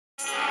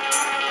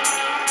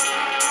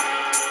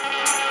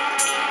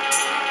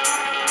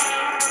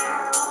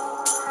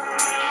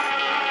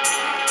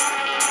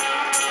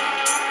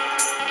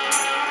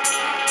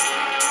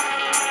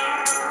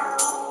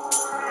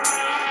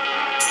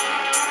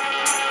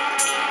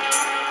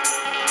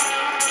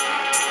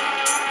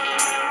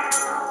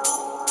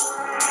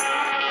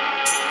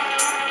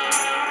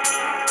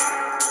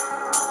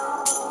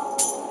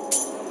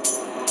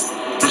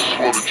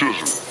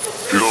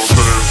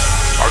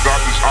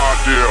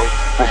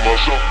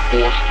myself, of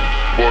course,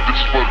 but this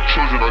is for the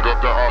children. I got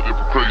that out there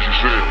for Crazy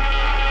Sam. You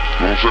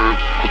know what I'm saying?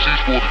 Because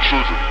he's for the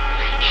children.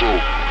 So,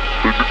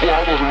 but before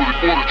I wasn't really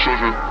for the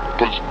children,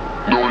 because,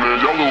 you know, man,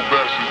 y'all little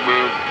bastards,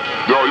 man.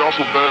 Y'all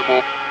some bad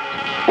motherfuckers.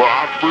 But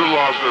I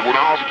realized that when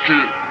I was a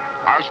kid,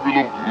 I used to be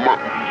a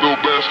little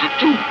bastard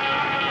too.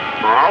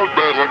 I was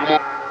bad like a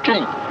motherfucker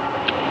too.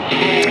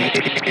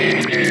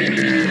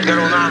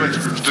 Ghettonomics,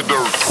 it's the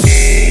dirt.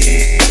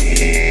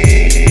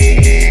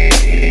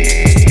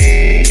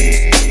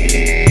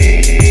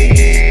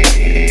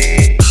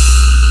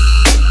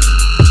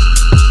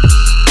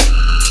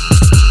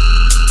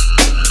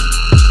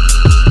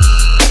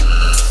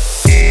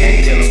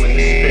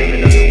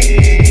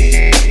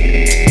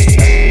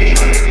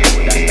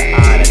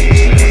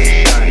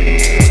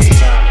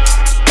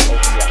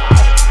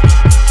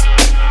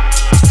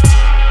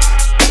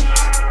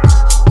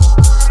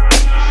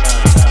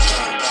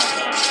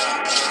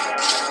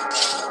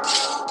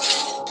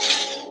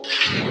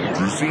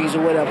 Fees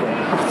or whatever, you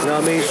know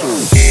what I mean? So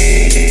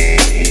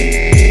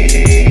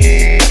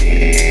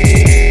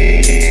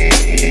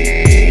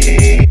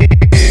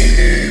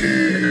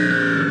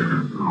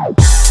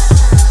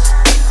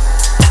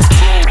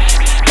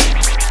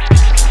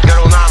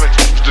Ghettonomics,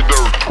 it's the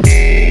dirt.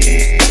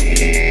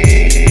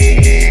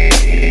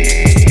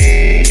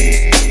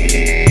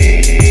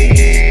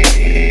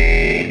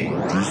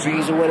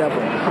 fees or whatever, you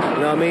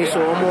know what I mean? So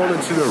I'm all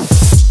into them.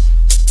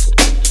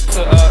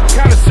 So,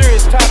 kind of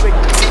serious topic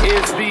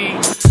is the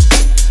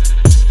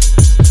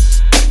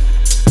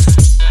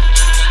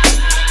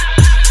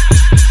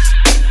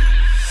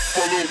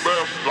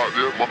bastards out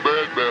there, my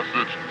bad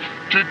bastards,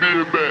 keep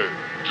being bad.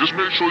 Just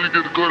make sure you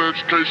get a good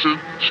education,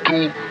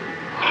 school.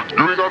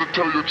 You ain't gotta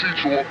tell your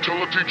teacher off, tell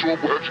the teacher off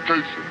for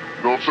education.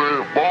 You know what I'm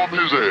saying? Bomb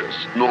his ass.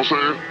 You know what I'm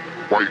saying?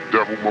 White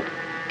devil,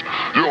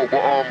 yo,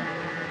 but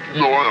you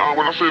know,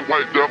 when I say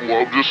white devil,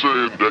 I'm just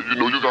saying that, you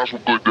know, you got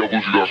some good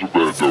devils, you got some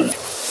bad devils.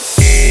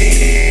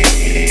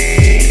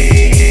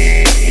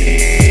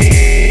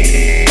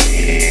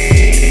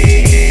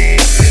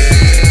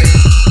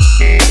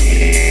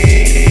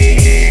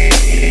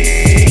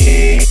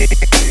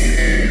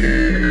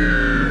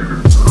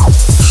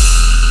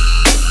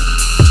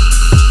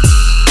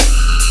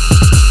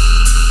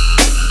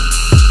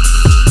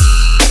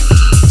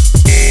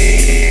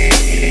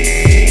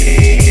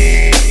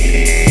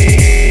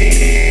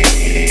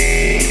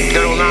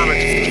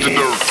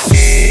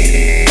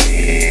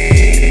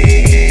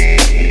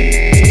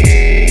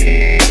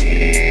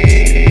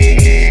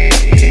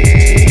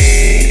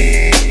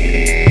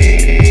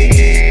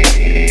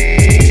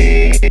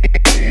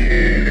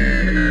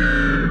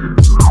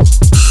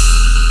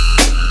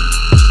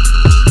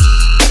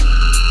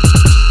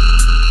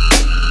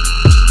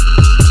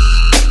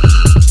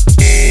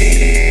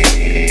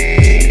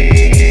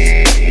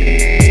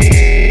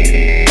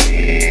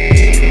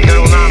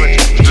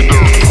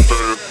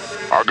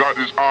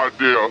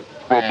 Idea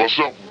from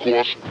myself, of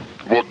course,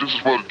 but this is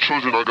for the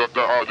children. I got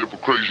that idea for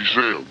Crazy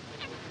Sam.